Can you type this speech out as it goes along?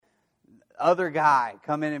other guy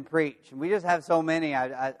come in and preach. And we just have so many.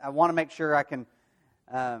 I want to make sure I can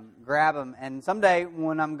grab them. And someday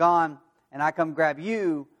when I'm gone and I come grab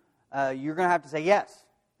you, you're going to have to say yes.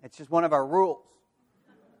 It's just one of our rules.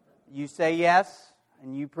 You say yes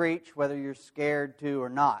and you preach whether you're scared to or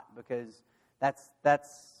not, because that's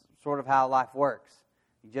sort of how life works.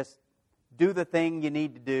 You just do the thing you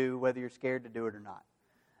need to do whether you're scared to do it or not.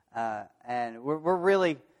 And we're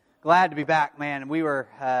really glad to be back, man. We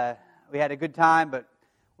had a good time, but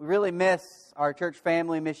we really miss our church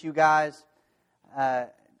family, miss you guys.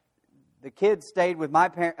 The kids stayed with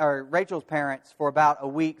Rachel's parents for about a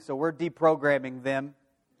week, so we're deprogramming them.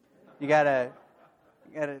 You gotta.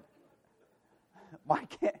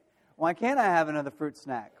 Why can't I have another fruit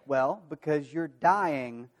snack? Well, because you're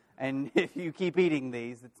dying, and if you keep eating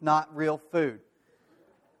these, it's not real food.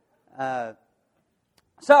 But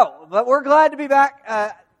we're glad to be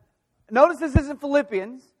back. Notice this isn't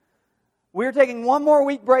Philippians. We're taking one more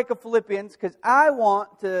week break of Philippians because I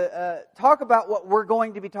want to talk about what we're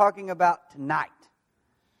going to be talking about tonight.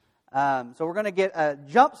 So we're going to get a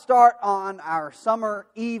jump start on our summer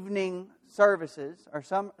evening services, our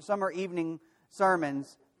summer evening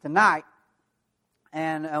sermons tonight.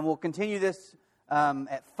 And we'll continue this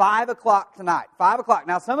at 5 o'clock tonight. 5 o'clock.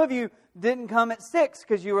 Now, some of you didn't come at 6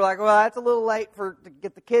 because you were like, well, that's a little late to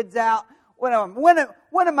get the kids out. When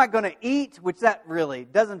am I going to eat? Which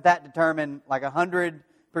doesn't that determine like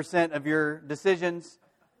 100% of your decisions?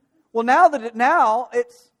 Well, now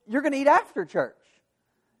you're going to eat after church.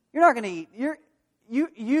 You're not going to eat.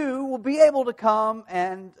 You will be able to come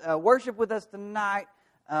and worship with us tonight.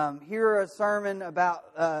 Hear a sermon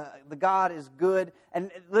about the God is good. And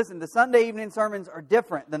listen, the Sunday evening sermons are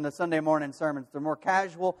different than the Sunday morning sermons. They're more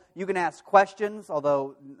casual. You can ask questions,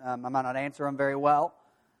 although I might not answer them very well.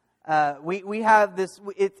 We have this,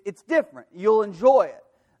 it's different. You'll enjoy it.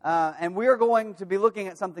 And we're going to be looking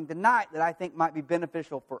at something tonight that I think might be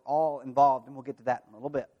beneficial for all involved, and we'll get to that in a little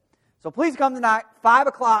bit. So please come tonight, 5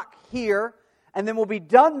 o'clock here, and then we'll be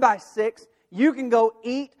done by 6. You can go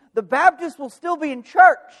eat. The Baptists will still be in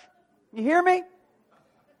church. You hear me?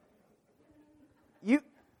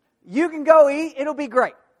 You can go eat. It'll be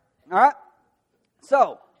great. All right?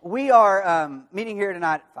 So, we are meeting here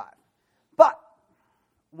tonight at 5. But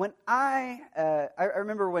when I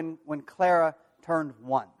remember when Clara turned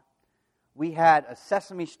 1, we had a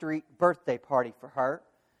Sesame Street birthday party for her.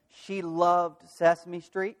 She loved Sesame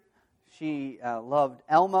Street. She loved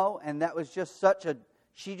Elmo, and that was just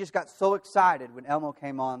she just got so excited when Elmo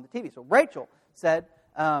came on the TV. So Rachel said,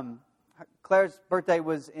 Claire's birthday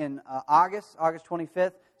was in August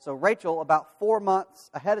 25th. So Rachel, about 4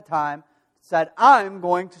 months ahead of time, said, I'm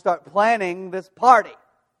going to start planning this party.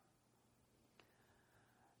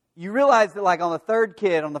 You realize that like on the third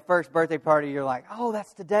kid, on the first birthday party, you're like, oh,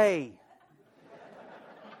 that's today.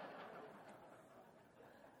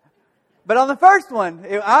 But on the first one,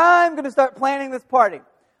 I'm going to start planning this party.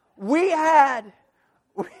 We had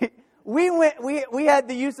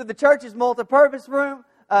the use of the church's multi-purpose room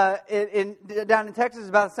down in Texas,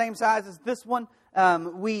 about the same size as this one.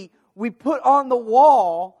 We put on the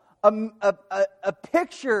wall a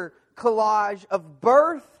picture collage of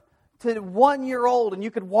birth to 1-year-old, and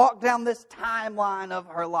you could walk down this timeline of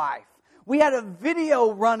her life. We had a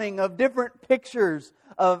video running of different pictures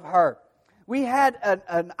of her. We had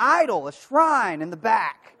an idol, a shrine in the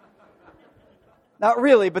back. Not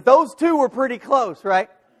really, but those two were pretty close, right?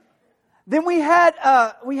 Then we went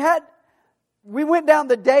down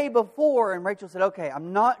the day before, and Rachel said, okay,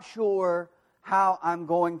 I'm not sure how I'm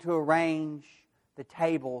going to arrange the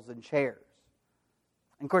tables and chairs.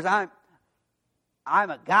 And of course, I'm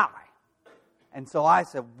a guy. And so I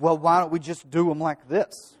said, well, why don't we just do them like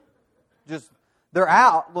this? They're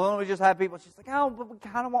out. Why don't we just have people? She's like, oh, but we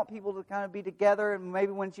kind of want people to kind of be together, and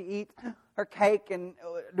maybe when she eats her cake, and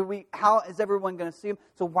how is everyone going to see them?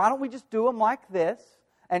 So why don't we just do them like this?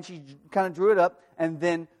 And she kind of drew it up, and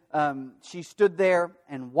then she stood there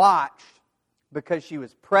and watched because she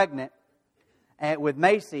was pregnant with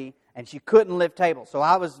Macy, and she couldn't lift tables. So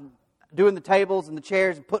I was doing the tables and the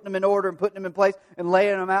chairs and putting them in order and putting them in place and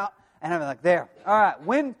laying them out. And I'm like, there. All right,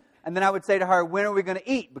 when? And then I would say to her, when are we going to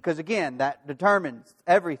eat? Because again, that determines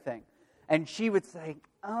everything. And she would say,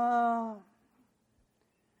 oh.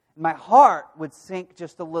 My heart would sink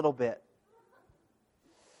just a little bit.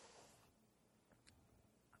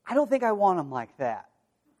 I don't think I want them like that.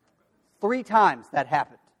 3 times that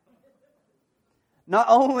happened. Not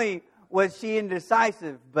only was she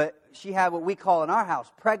indecisive, but she had what we call in our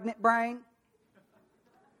house pregnant brain.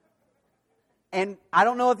 And I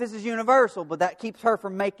don't know if this is universal, but that keeps her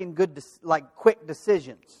from making quick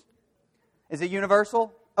decisions. Is it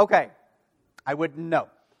universal? Okay. I wouldn't know.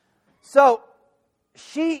 So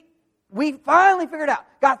we finally figured out.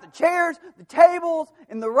 Got the chairs, the tables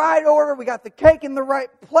in the right order. We got the cake in the right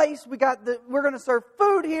place. We're going to serve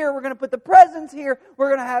food here. We're going to put the presents here.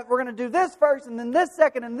 We're going to do this first, and then this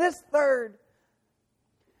second, and this third.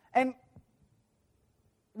 And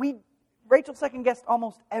Rachel second guessed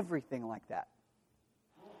almost everything like that.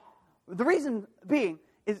 The reason being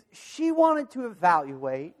is she wanted to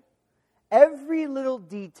evaluate every little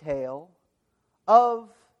detail of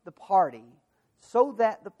the party so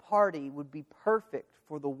that the party would be perfect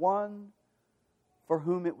for the one for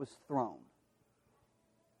whom it was thrown.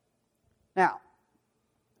 Now,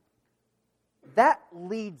 that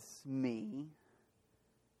leads me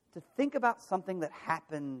to think about something that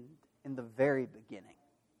happened in the very beginning.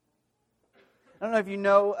 I don't know if you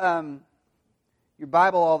know your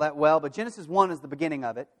Bible all that well, but Genesis 1 is the beginning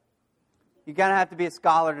of it. You kind of have to be a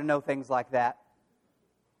scholar to know things like that.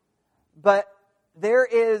 But there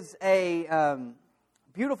is a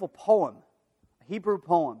beautiful poem, a Hebrew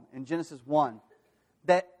poem in Genesis 1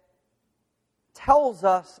 that tells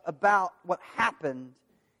us about what happened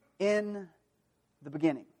in the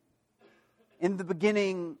beginning. In the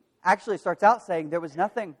beginning, actually it starts out saying there was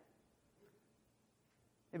nothing.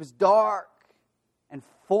 It was dark and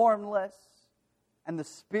formless, and the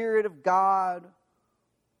Spirit of God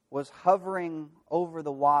was hovering over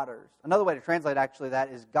the waters. Another way to translate actually that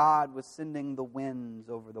is God was sending the winds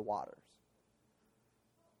over the waters.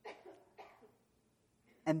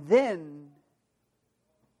 And then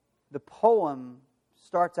the poem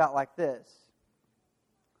starts out like this.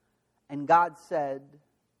 And God said,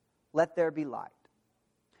 "Let there be light."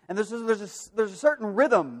 And there's a certain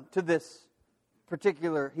rhythm to this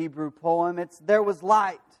particular Hebrew poem. It's there was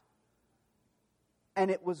light,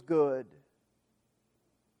 and it was good.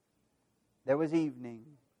 There was evening.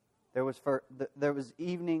 There was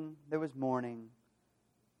evening. There was morning.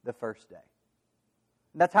 The first day.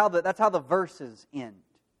 And that's how the verses end.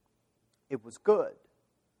 It was good.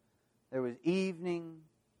 There was evening.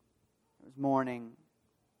 There was morning.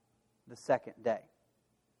 The second day.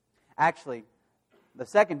 Actually, the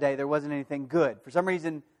second day there wasn't anything good. For some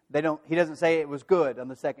reason, he doesn't say it was good on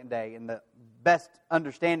the second day. And the best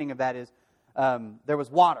understanding of that is there was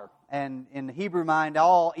water. And in the Hebrew mind,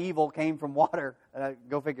 all evil came from water.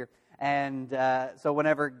 Go figure. And so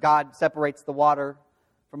whenever God separates the water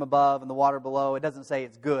from above and the water below, it doesn't say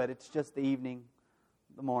it's good. It's just the evening,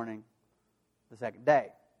 the morning, the second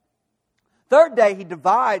day. Third day, he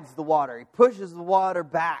divides the water. He pushes the water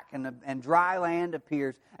back, and dry land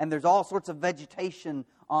appears. And there's all sorts of vegetation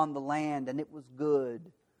on the land, and it was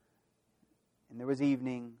good. And there was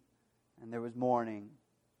evening, and there was morning,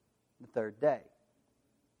 the third day.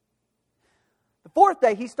 The fourth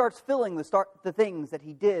day, he starts filling the things that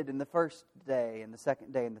he did in the first day, and the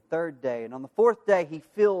second day, and the third day. And on the fourth day, he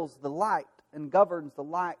fills the light and governs the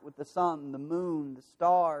light with the sun, the moon, the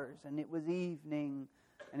stars. And it was evening,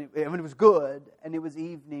 and it was good, and it was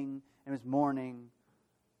evening, and it was morning,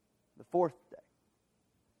 the fourth day.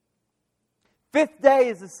 Fifth day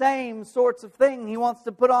is the same sorts of thing. He wants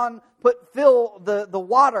to fill the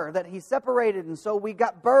water that he separated. And so we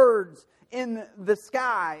got birds in the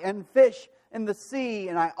sky and fish in the sea.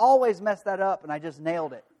 And I always mess that up, and I just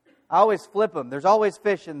nailed it. I always flip them. There's always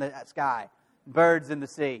fish in the sky, birds in the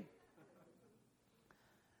sea.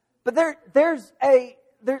 But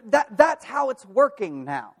that's how it's working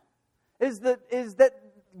now. Is that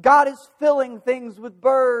God is filling things with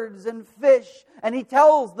birds and fish, and He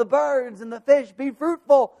tells the birds and the fish, "Be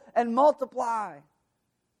fruitful and multiply."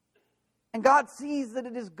 And God sees that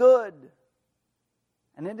it is good,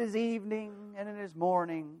 and it is evening, and it is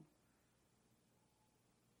morning,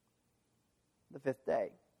 the fifth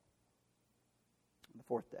day, the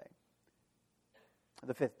fourth day,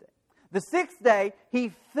 the fifth day. The sixth day, He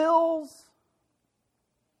fills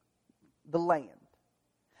the land.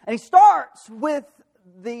 And He starts with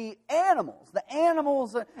the animals,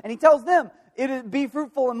 and He tells them, "Be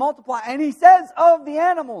fruitful and multiply." And He says of the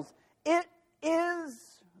animals, "It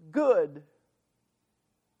is good."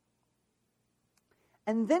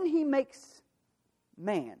 And then He makes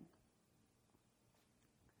man.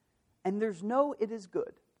 And there's no "it is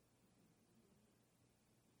good."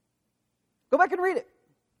 Go back and read it.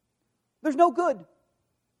 There's no good.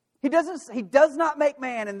 He does not make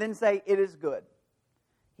man and then say "it is good."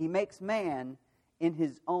 He makes man in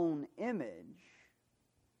His own image,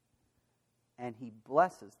 and He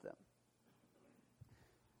blesses them.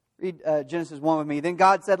 Read Genesis 1 with me. Then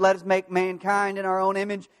God said, "Let us make mankind in our own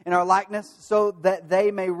image, in our likeness, so that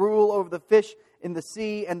they may rule over the fish in the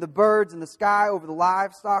sea and the birds in the sky, over the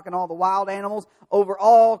livestock and all the wild animals, over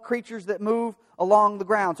all creatures that move along the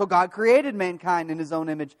ground. So God created mankind in His own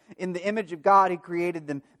image. In the image of God He created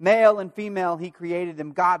them. Male and female He created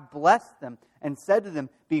them. God blessed them and said to them,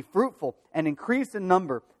 "Be fruitful and increase in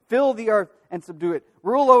number. Fill the earth and subdue it.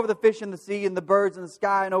 Rule over the fish in the sea and the birds in the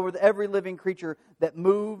sky and over every living creature that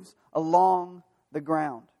moves along the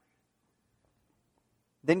ground."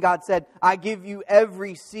 Then God said, "I give you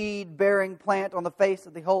every seed-bearing plant on the face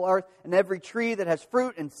of the whole earth, and every tree that has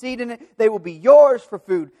fruit and seed in it. They will be yours for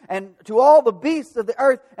food. And to all the beasts of the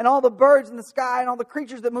earth, and all the birds in the sky, and all the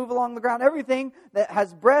creatures that move along the ground, everything that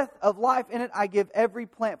has breath of life in it, I give every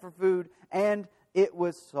plant for food." And it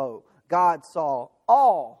was so. God saw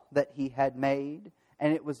all that He had made,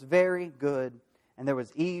 and it was very good. And there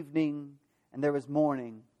was evening, and there was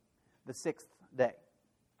morning, the sixth day.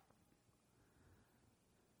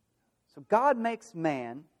 So God makes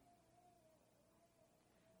man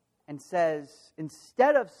and says,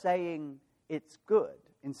 instead of saying it's good,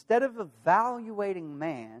 instead of evaluating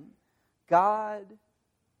man, God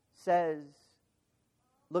says,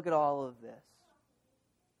 look at all of this.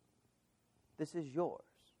 This is yours.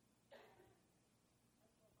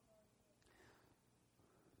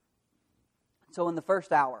 So in the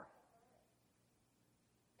first hour,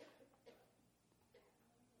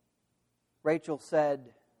 Rachel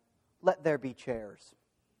said, "Let there be chairs."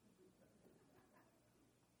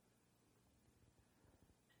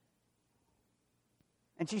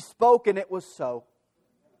 And she spoke, and it was so.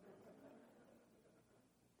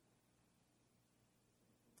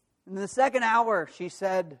 In the second hour, she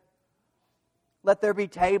said, "Let there be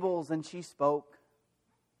tables," and she spoke,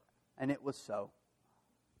 and it was so.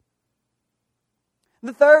 In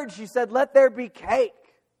the third, she said, "Let there be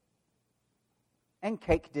cake," and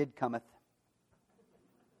cake did cometh.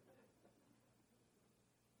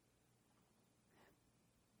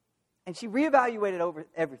 And she reevaluated over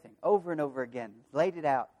everything, over and over again, laid it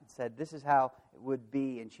out and said, "This is how it would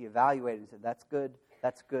be." And she evaluated and said, "That's good,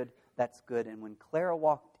 that's good, that's good." And when Clara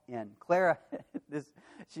walked in, Clara,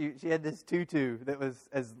 she had this tutu that was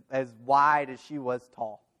as wide as she was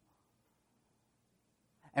tall.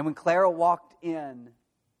 And when Clara walked in,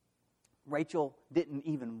 Rachel didn't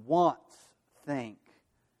even once think,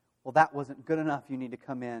 "Well, that wasn't good enough. You need to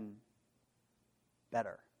come in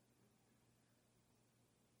better."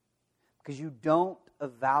 Because you don't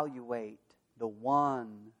evaluate the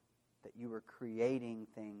one that you were creating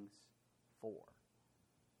things for.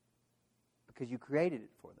 Because you created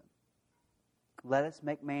it for them. Let us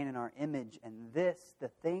make man in our image, and this, the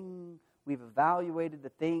thing we've evaluated, the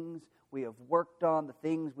things we have worked on, the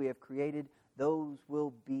things we have created, those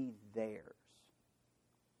will be theirs.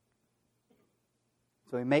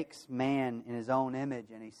 So He makes man in His own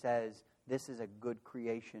image, and He says, "This is a good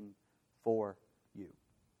creation for you."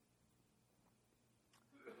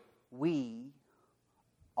 We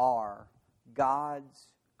are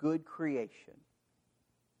God's good creation.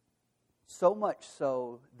 So much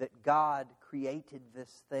so that God created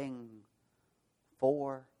this thing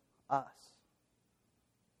for us.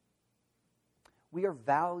 We are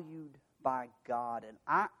valued by God, and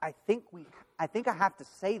I think I have to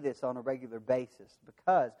say this on a regular basis,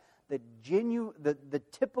 because the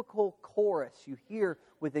typical chorus you hear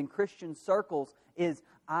within Christian circles is,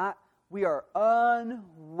 "We are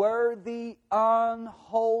unworthy,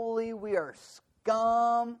 unholy, we are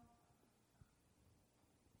scum,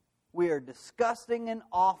 we are disgusting and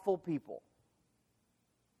awful people.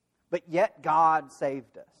 But yet God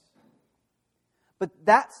saved us." But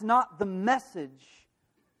that's not the message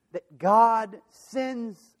that God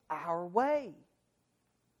sends our way.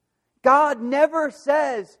 God never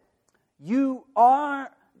says, "I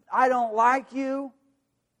don't like you."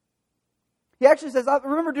 He actually says,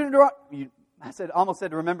 remember Deuteronomy.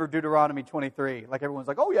 Remember Deuteronomy 23. Like everyone's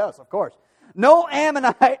like, "Oh yes, of course." "No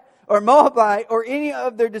Ammonite or Moabite or any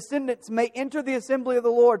of their descendants may enter the assembly of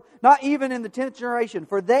the Lord, not even in the 10th generation.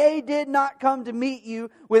 For they did not come to meet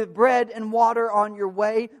you with bread and water on your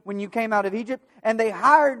way when you came out of Egypt. And they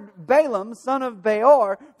hired Balaam, son of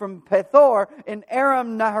Beor, from Pethor in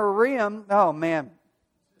Aram Naharaim." Oh man,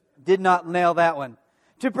 did not nail that one.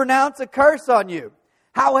 "To pronounce a curse on you.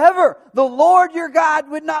 However, the Lord your God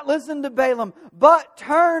would not listen to Balaam, but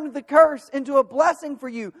turned the curse into a blessing for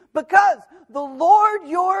you, because the Lord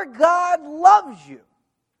your God loves you."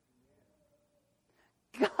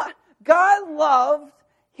 God loved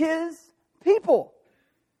His people.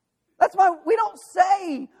 That's why we don't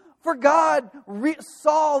say, "For God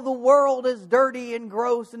saw the world as dirty and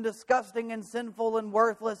gross and disgusting and sinful and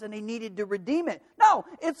worthless, and He needed to redeem it." No,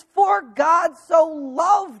 it's "for God so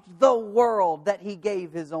loved the world that He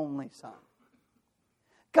gave His only Son."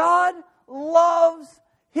 God loves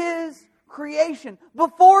His creation.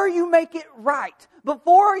 Before you make it right,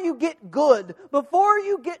 before you get good, before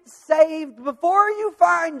you get saved, before you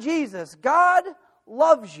find Jesus, God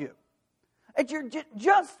loves you. And you're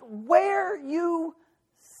just where you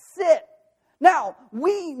sit. Now,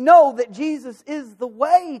 we know that Jesus is the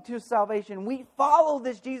way to salvation. We follow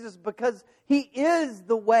this Jesus because He is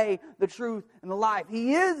the way, the truth, and the life.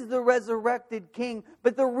 He is the resurrected King.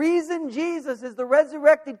 But the reason Jesus is the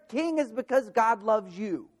resurrected King is because God loves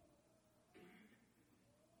you.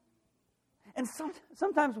 And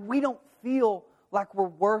sometimes we don't feel like we're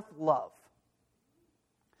worth love.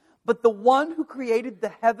 But the one who created the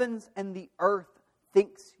heavens and the earth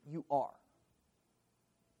thinks you are.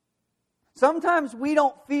 Sometimes we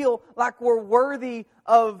don't feel like we're worthy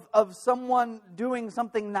of someone doing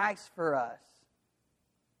something nice for us.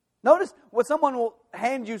 Notice when someone will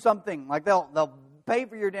hand you something, like they'll pay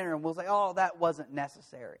for your dinner and we'll say, oh, that wasn't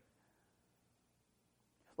necessary.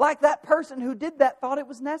 Like that person who did that thought it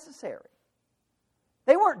was necessary.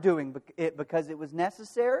 They weren't doing it because it was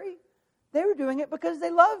necessary. They were doing it because they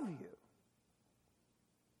love you.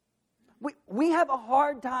 We have a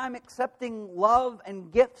hard time accepting love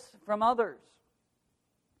and gifts from others.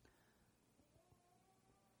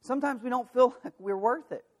 Sometimes we don't feel like we're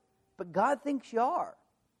worth it. But God thinks you are.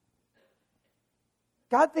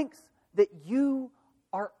 God thinks that you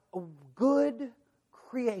are a good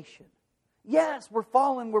creation. Yes, we're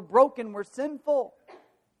fallen, we're broken, we're sinful.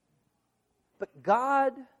 But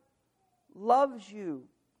God loves you.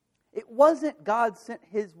 It wasn't God sent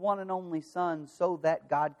His one and only Son so that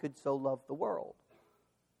God could so love the world.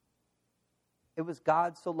 It was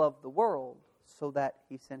God so loved the world so that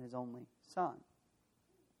He sent His only Son.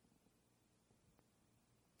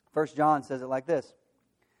 1 John says it like this.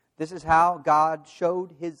 This is how God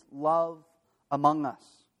showed His love among us.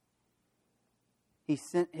 He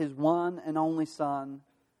sent His one and only Son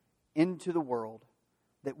into the world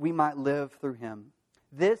that we might live through Him.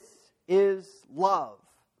 This is love.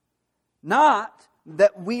 Not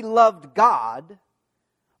that we loved God,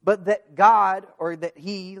 but that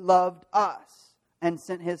He loved us and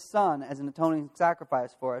sent His Son as an atoning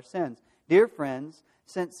sacrifice for our sins. Dear friends,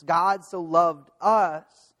 since God so loved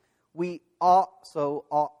us, we also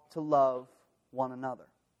ought to love one another.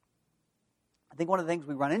 I think one of the things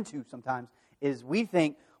we run into sometimes is we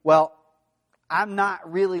think, well, I'm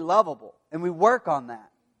not really lovable. And we work on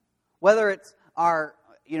that. Whether it's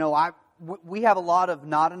we have a lot of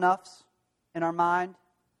not enoughs in our mind.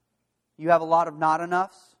 You have a lot of not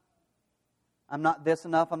enoughs. I'm not this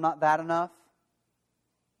enough, I'm not that enough.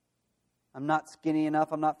 I'm not skinny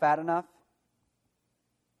enough, I'm not fat enough.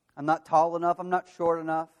 I'm not tall enough, I'm not short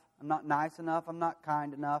enough. I'm not nice enough, I'm not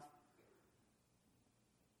kind enough.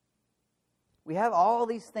 We have all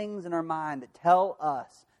these things in our mind that tell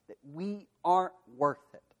us that we aren't worth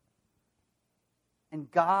it. And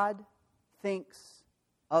God thinks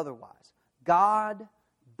otherwise. God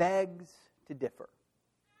begs to differ.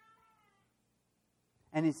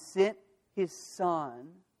 And He sent His Son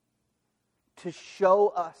to show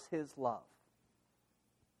us His love.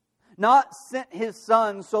 Not sent His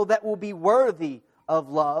Son so that we'll be worthy of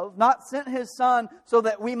love. Not sent His Son so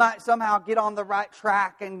that we might somehow get on the right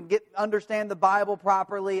track and understand the Bible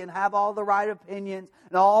properly and have all the right opinions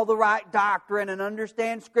and all the right doctrine and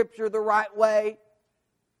understand Scripture the right way.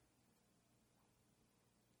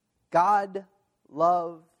 God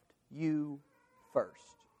loved you first.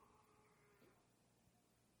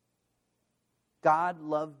 God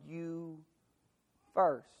loved you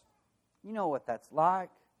first. You know what that's like.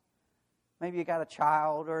 Maybe you got a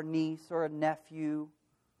child or a niece or a nephew.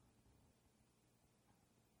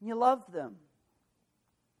 You love them.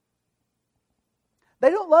 They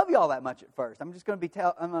don't love you all that much at first. I'm going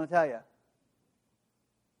to tell you.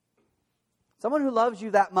 Someone who loves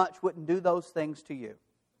you that much wouldn't do those things to you.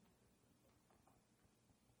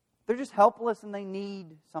 They're just helpless and they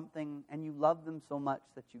need something, and you love them so much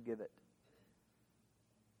that you give it.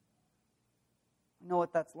 You know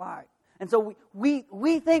what that's like. And so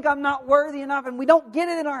we think I'm not worthy enough, and we don't get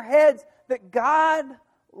it in our heads that God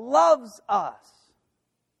loves us.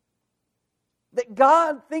 That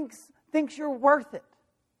God thinks you're worth it.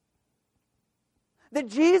 That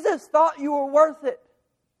Jesus thought you were worth it.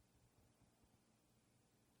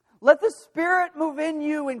 Let the Spirit move in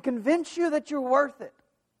you and convince you that you're worth it.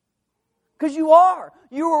 Because you are.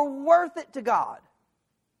 You are worth it to God.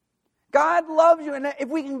 God loves you. And if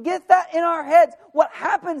we can get that in our heads, what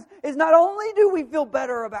happens is not only do we feel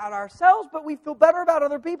better about ourselves, but we feel better about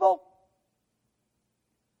other people.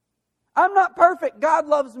 I'm not perfect. God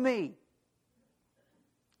loves me.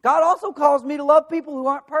 God also calls me to love people who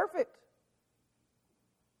aren't perfect.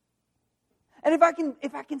 And if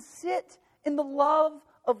I can sit in the love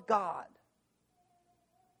of God,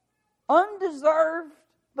 undeserved,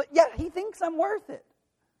 but yet He thinks I'm worth it.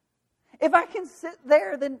 If I can sit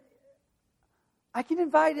there, then I can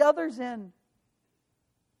invite others in.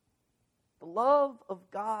 The love of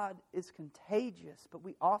God is contagious, but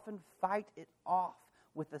we often fight it off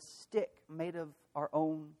with a stick made of our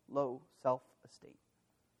own low self-esteem.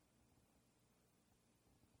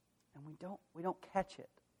 And we don't catch it.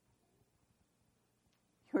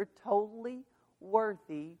 You're totally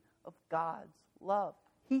worthy of God's love.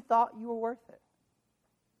 He thought you were worth it.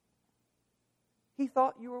 He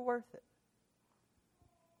thought you were worth it.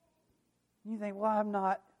 You think, well, I'm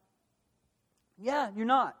not. Yeah, you're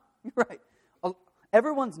not. You're right.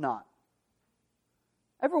 Everyone's not.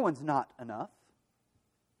 Everyone's not enough.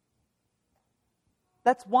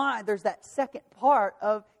 That's why there's that second part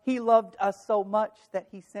of He loved us so much that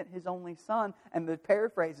He sent His only Son. And the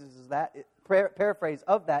paraphrase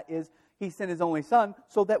of that is He sent His only Son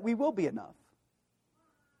so that we will be enough.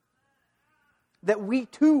 That we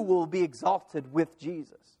too will be exalted with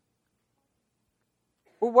Jesus.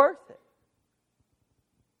 We're worth it.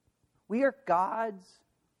 We are God's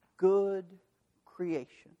good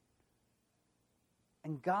creation.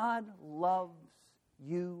 And God loves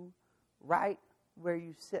you right where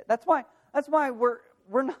you sit. That's why we're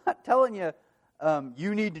not telling you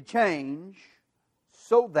you need to change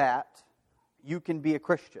so that you can be a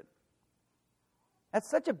Christian. That's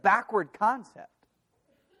such a backward concept.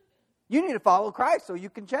 You need to follow Christ so you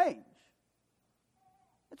can change.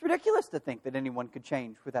 It's ridiculous to think that anyone could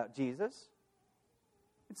change without Jesus.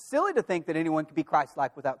 It's silly to think that anyone could be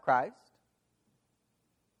Christ-like without Christ.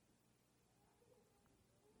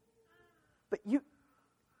 But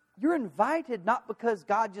you're invited not because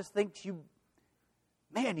God just thinks you,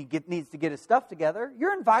 man, he needs to get his stuff together.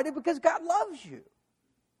 You're invited because God loves you.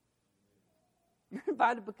 You're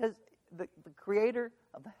invited because the Creator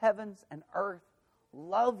of the heavens and earth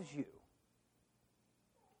loves you.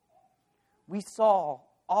 We saw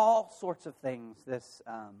all sorts of things this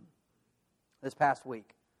past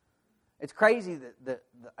week. It's crazy that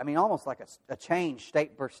almost like a change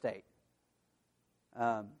state per state.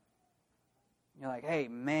 You're like, hey,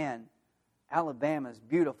 man, Alabama's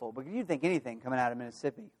beautiful, but you think anything coming out of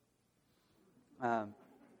Mississippi? That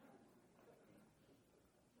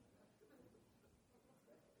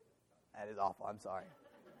is awful. I'm sorry.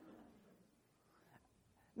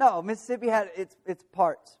 No, Mississippi had its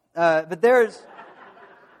parts, but there's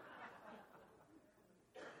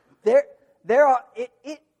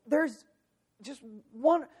there's just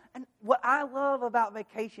one. And what I love about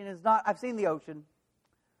vacation is not I've seen the ocean,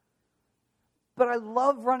 but I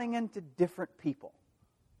love running into different people.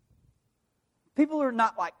 People who are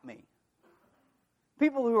not like me.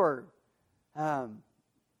 People who are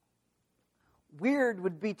weird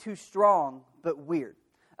would be too strong, but weird.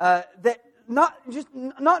 That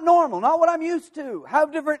not normal, not what I'm used to.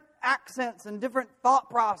 Have different accents and different thought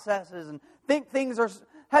processes, and think things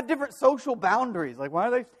have different social boundaries. Like, why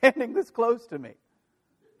are they standing this close to me?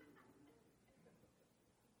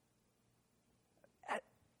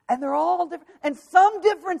 And they're all different. And some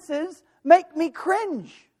differences make me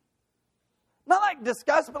cringe. Not like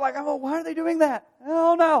disgust, but like, oh, why are they doing that?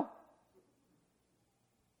 Oh, no.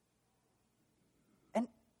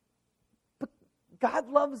 But God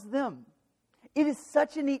loves them. It is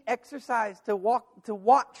such a neat exercise to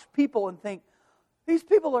watch people and think, these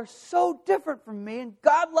people are so different from me, and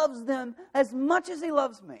God loves them as much as He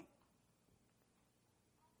loves me.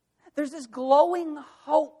 There's this glowing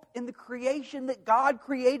hope in the creation that God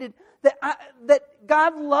created, that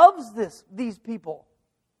God loves these people.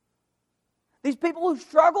 These people who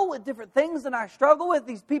struggle with different things than I struggle with,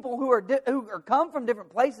 these people who are come from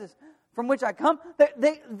different places from which I come,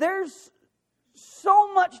 there's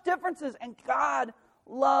so much differences, and God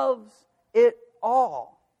loves it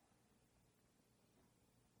all.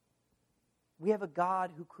 We have a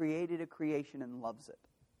God who created a creation and loves it.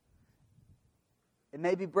 It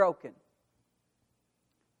may be broken.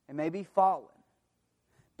 It may be fallen.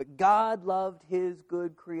 But God loved His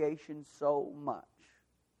good creation so much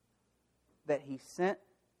that He sent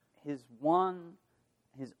His one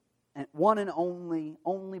and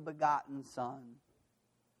only begotten Son,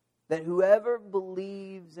 that whoever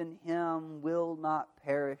believes in Him will not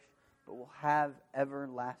perish, but will have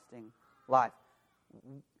everlasting life.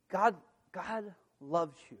 God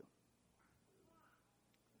loves you.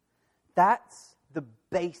 That's the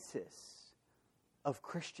basis of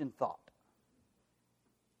Christian thought.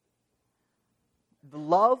 The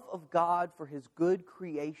love of God for His good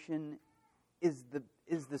creation is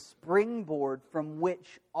is the springboard from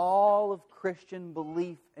which all of Christian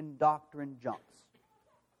belief and doctrine jumps.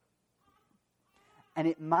 And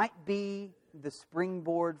it might be the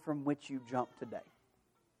springboard from which you jump today.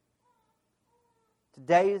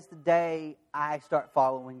 Today is the day I start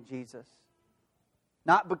following Jesus.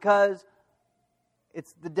 Not because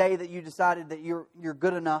it's the day that you decided that you're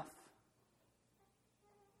good enough,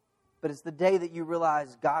 but it's the day that you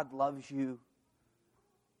realize God loves you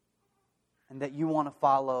and that you want to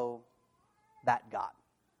follow that God.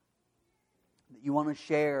 That you want to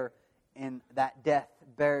share in that death,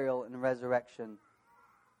 burial, and resurrection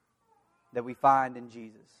that we find in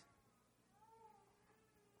Jesus.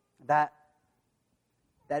 That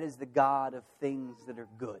is the God of things that are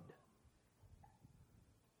good.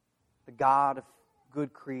 The God of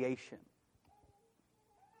good creation.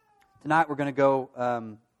 Tonight we're going to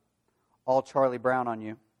go all Charlie Brown on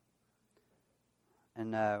you.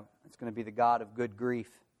 And it's going to be the God of good grief.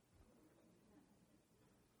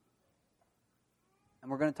 And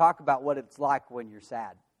we're going to talk about what it's like when you're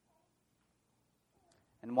sad.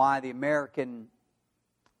 And why the American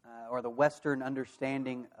or the Western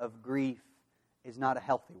understanding of grief is not a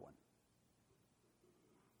healthy one.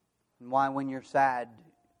 And why when you're sad,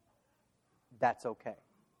 that's okay.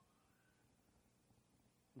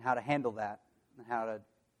 And how to handle that. And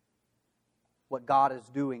what God is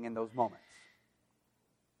doing in those moments.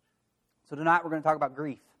 So tonight we're going to talk about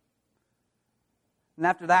grief. And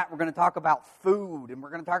after that we're going to talk about food. And we're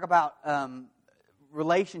going to talk about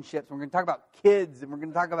relationships. And we're going to talk about kids. And we're going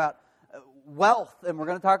to talk about wealth. And we're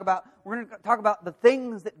going to talk about the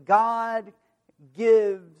things that God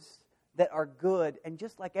gives that are good. And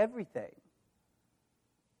just like everything,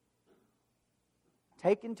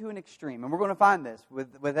 taken to an extreme, and we're going to find this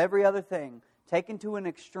with every other thing, taken to an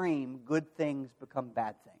extreme, good things become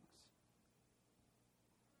bad things.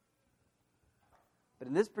 But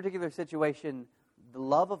in this particular situation, the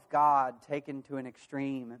love of God taken to an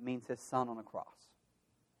extreme means His Son on a cross.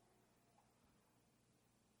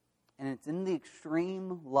 And it's in the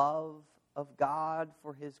extreme love of God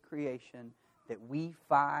for His creation that we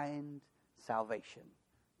find salvation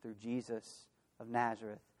through Jesus of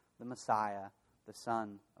Nazareth, the Messiah, the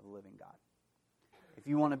Son of the living God. If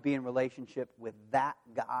you want to be in relationship with that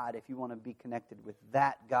God, if you want to be connected with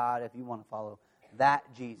that God, if you want to follow that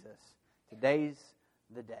Jesus, today's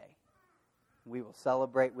the day. We will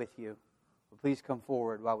celebrate with you. But please come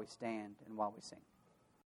forward while we stand and while we sing.